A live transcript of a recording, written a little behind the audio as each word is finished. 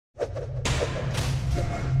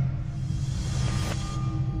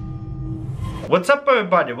What's up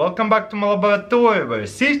everybody, welcome back to my laboratory where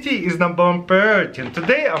safety is number one priority, and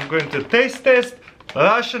today I'm going to taste test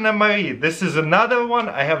Russian MRE. This is another one,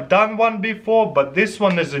 I have done one before, but this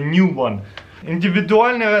one is a new one.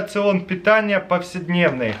 Индивидуальный рацион питания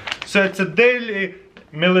повседневный. So it's a daily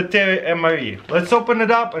military MRE. Let's open it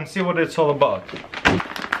up and see what it's all about.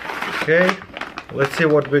 Okay, let's see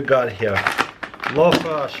what we got here. Love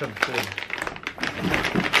Russian food.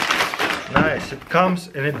 Nice, it comes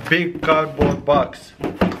in a big cardboard box.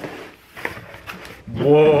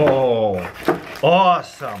 Whoa,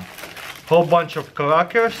 awesome. Whole bunch of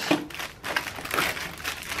crackers.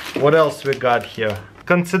 What else we got here?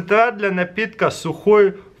 Концентрат для напитка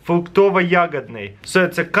сухой фруктово-ягодный. So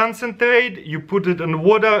it's a concentrate, you put it in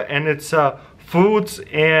water and it's fruits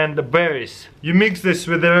and berries. You mix this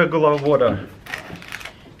with the regular water.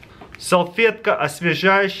 Салфетка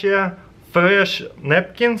освежающая, fresh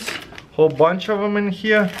napkins. Whole bunch of them in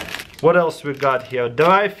here. What else we got here?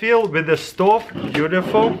 Dry fill with a stove,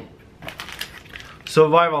 beautiful.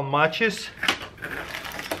 Survival matches.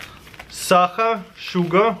 Сахар,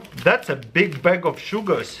 sugar. That's a big bag of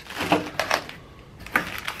sugars.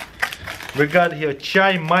 We got here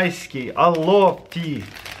chai майский. I love tea.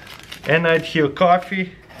 And right here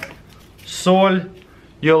coffee. Соль.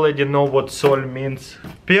 You already know what соль means.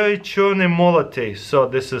 Перец черный молотый. So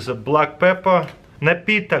this is a black pepper.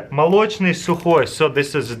 Напиток молочный сухой. So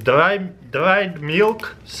this is dried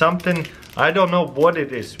milk. Something, I don't know what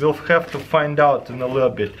it is. We'll have to find out in a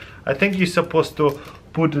little bit. I think you're supposed to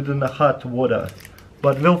put it in the hot water.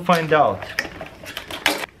 But we'll find out.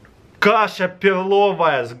 Каша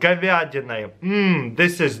перловая с говядиной.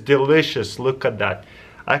 This is delicious. Look at that.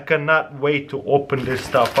 I cannot wait to open this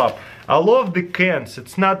stuff up. I love the cans.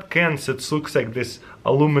 It's not cans. It looks like this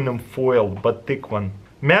aluminum foil, but thick one.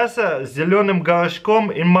 Мясо с зеленым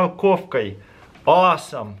горошком и морковкой.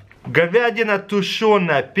 Awesome. Говядина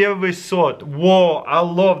тушеная, первый сорт. Whoa, I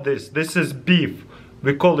love this. This is beef.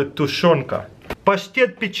 We call it тушенка.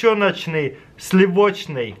 Паштет печеночный,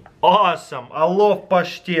 сливочный. Awesome. I love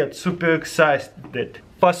паштет. Super excited.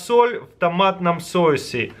 Фасоль в томатном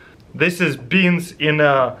соусе. This is beans in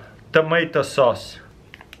a tomato sauce.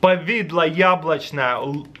 Повидло яблочное.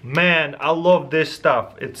 Man, I love this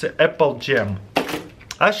stuff. It's apple jam.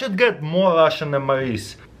 I should get more Russian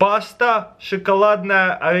MREs. Pasta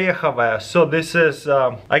шоколадная ореховая. So this is,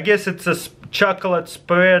 I guess it's a chocolate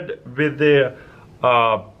spread with the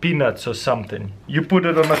peanuts or something. You put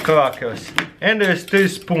it on the crackers. And there's 3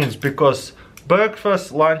 spoons because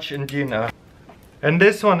breakfast, lunch and dinner. And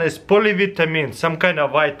this one is polyvitamin, some kind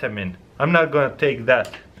of vitamin. I'm not gonna take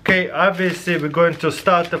that. Okay, obviously we're going to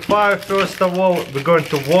start the fire first of all. We're going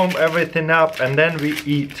to warm everything up and then we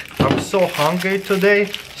eat. I'm so hungry today,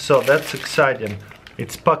 so that's exciting.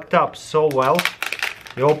 It's packed up so well.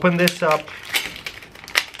 You open this up,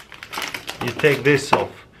 you take this off,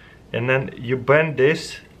 and then you bend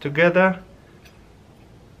this together.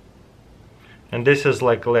 And this is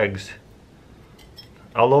like legs.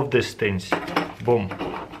 I love these things. Boom.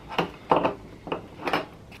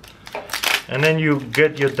 And then you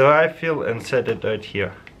get your dry fill and set it right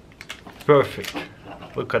here. Perfect.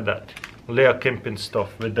 Look at that. Layer camping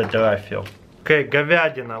stuff with the dry fill. Okay,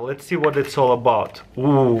 говядина. Let's see what it's all about.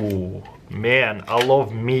 Ooh, man, I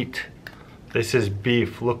love meat. This is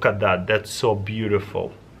beef. Look at that. That's so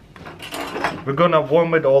beautiful. We're gonna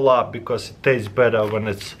warm it all up because it tastes better when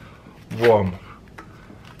it's warm.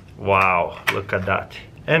 Wow, look at that.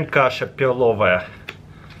 And каша перловая.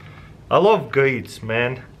 I love grits,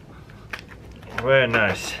 man. Very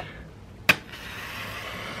nice.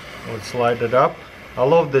 Let's light it up. I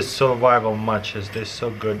love this survival matches. They're so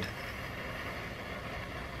good.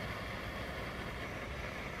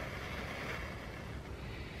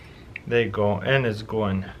 There you go, and it's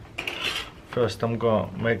going. First I'm gonna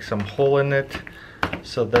make some hole in it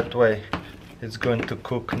so that way it's going to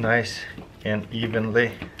cook nice and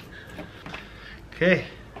evenly. Okay.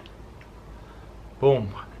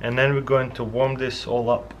 Boom. And then we're going to warm this all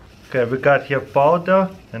up. Okay, we got here powder,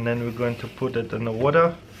 and then we're going to put it in the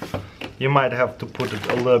water. You might have to put it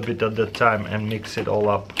a little bit at a time and mix it all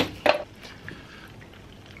up.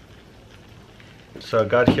 So I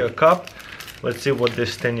got here a cup. Let's see what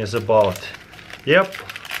this thing is about. Yep,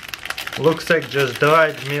 looks like just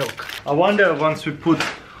dried milk. I wonder once we put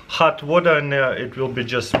hot water in there, it will be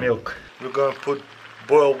just milk. We're gonna put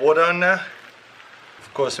boiled water in there.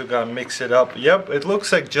 Of course, we're gonna mix it up. Yep, it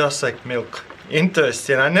looks like just like milk.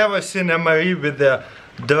 Interesting. I never seen MRE with the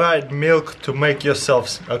dried milk to make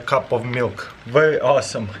yourself a cup of milk. Very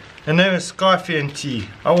awesome. And there is coffee and tea.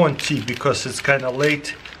 I want tea because it's kind of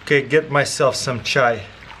late. Okay, get myself some chai.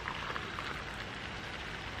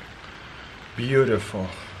 Beautiful.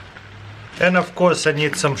 And of course I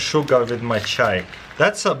need some sugar with my chai.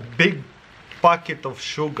 That's a big packet of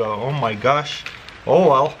sugar. Oh my gosh. Oh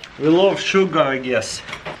well. We love sugar, I guess.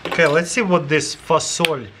 Okay, let's see what this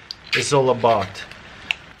fasol is all about.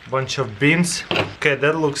 Bunch of beans. Okay,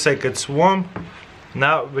 that looks like it's warm.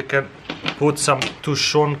 Now we can put some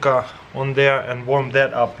тушенка on there and warm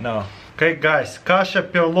that up now. Okay guys, каша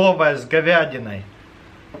перловая с говядиной.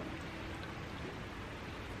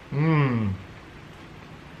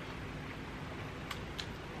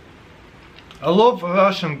 I love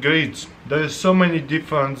Russian grits. There are so many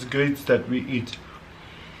different grits that we eat.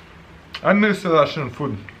 I miss Russian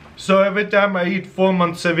food. So every time I eat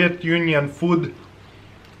former Soviet Union food,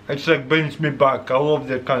 it's like brings me back. I love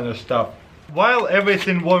that kind of stuff. While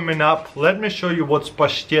everything warming up, let me show you what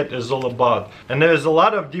pashtet is all about. And there's a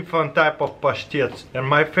lot of different type of pashtets, and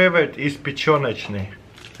my favorite is pechonочный.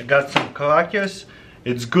 I got some crackers.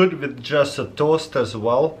 It's good with just a toast as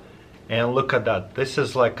well. And look at that. This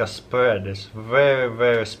is like a spread. It's very,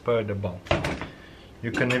 very spreadable.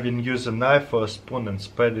 You can even use a knife or a spoon and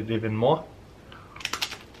spread it even more.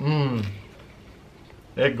 There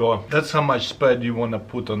you go. That's how much spread you want to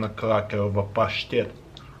put on a cracker of a pashtet.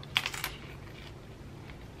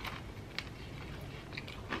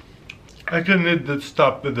 I can eat this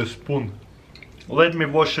stuff with a spoon. Let me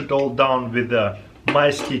wash it all down with a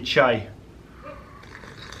maisty chai.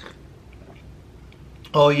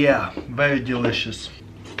 Oh yeah, very delicious.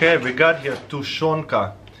 Okay, we got here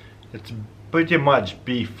tushonka. It's pretty much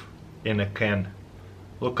beef in a can.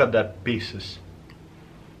 Look at that pieces.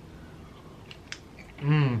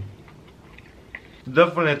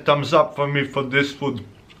 Definitely thumbs up for me for this food.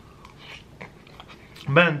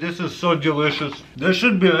 Man, this is so delicious. There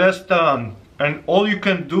should be a restaurant and all you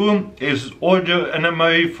can do is order an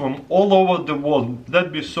MRE from all over the world.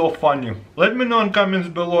 That'd be so funny. Let me know in comments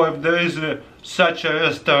below if there is such a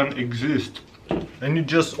restaurant exists. And you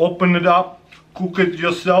just open it up, cook it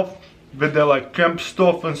yourself with the like camp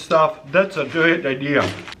stove and stuff. That's a great idea.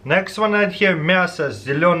 Next one right here, мясо с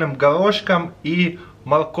зеленым горошком и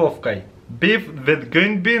морковкой. Beef with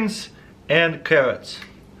green beans and carrots.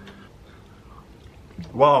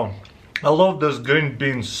 Wow, I love those green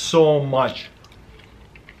beans so much.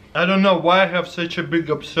 I don't know why I have such a big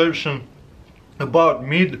obsession about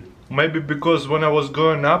meat. Maybe because when I was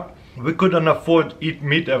growing up, we couldn't afford to eat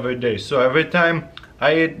meat every day. So every time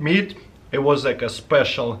I ate meat, it was like a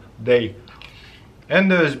special day.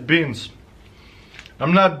 And there's beans.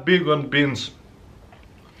 I'm not big on beans.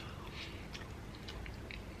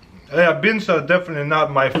 Yeah, beans are definitely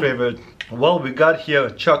not my favorite. Well, we got here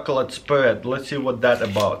chocolate spread. Let's see what that's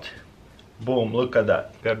about. Boom, look at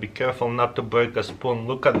that. Gotta be careful not to break a spoon.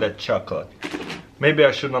 Look at that chocolate. Maybe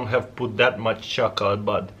I shouldn't have put that much chocolate,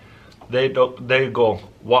 but there you go.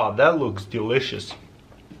 Wow, that looks delicious.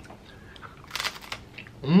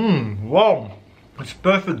 Wow. It's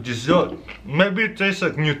perfect dessert. Maybe it tastes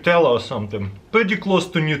like Nutella or something. Pretty close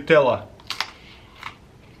to Nutella.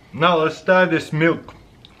 Now let's try this milk.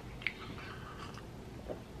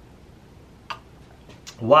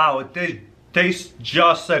 Wow, it tastes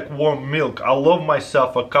just like warm milk. I love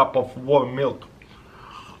myself a cup of warm milk.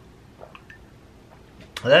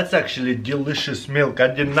 That's actually delicious milk. I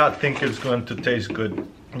did not think it's going to taste good.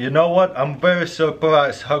 You know what? I'm very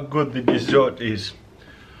surprised how good the dessert is.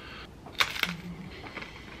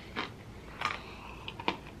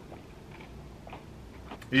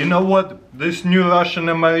 You know what? This new Russian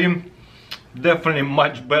MRE, definitely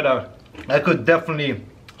much better. I could definitely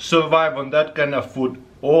survive on that kind of food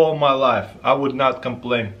all my life. I would not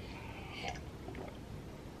complain.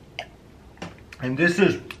 And this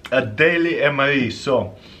is a daily MRE,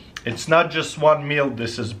 so it's not just one meal.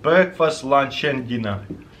 This is breakfast, lunch and dinner.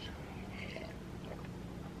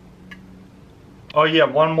 Oh yeah,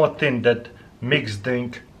 one more thing, that mixed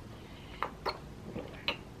drink.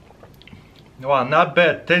 Wow, not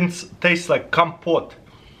bad. Tastes like compote.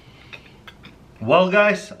 Well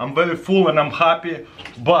guys, I'm very full and I'm happy,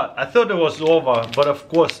 but I thought it was over. But of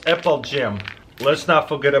course, apple jam, let's not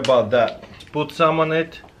forget about that. Put some on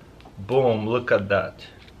it. Boom, look at that.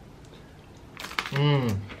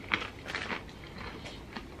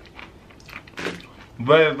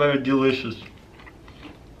 Very, very delicious.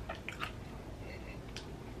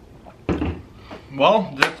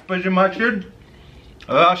 Well, that's pretty much it.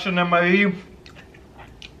 Russian MRE.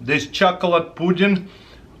 This chocolate pudding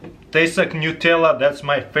tastes like Nutella. That's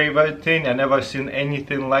my favorite thing. I never seen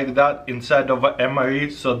anything like that inside of an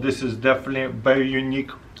MRE, so this is definitely very unique.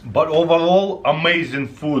 But overall, amazing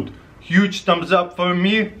food. Huge thumbs up for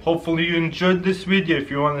me. Hopefully you enjoyed this video. If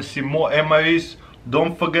you want to see more MREs,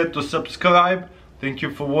 don't forget to subscribe, Thank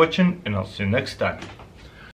you for watching, and I'll see you next time.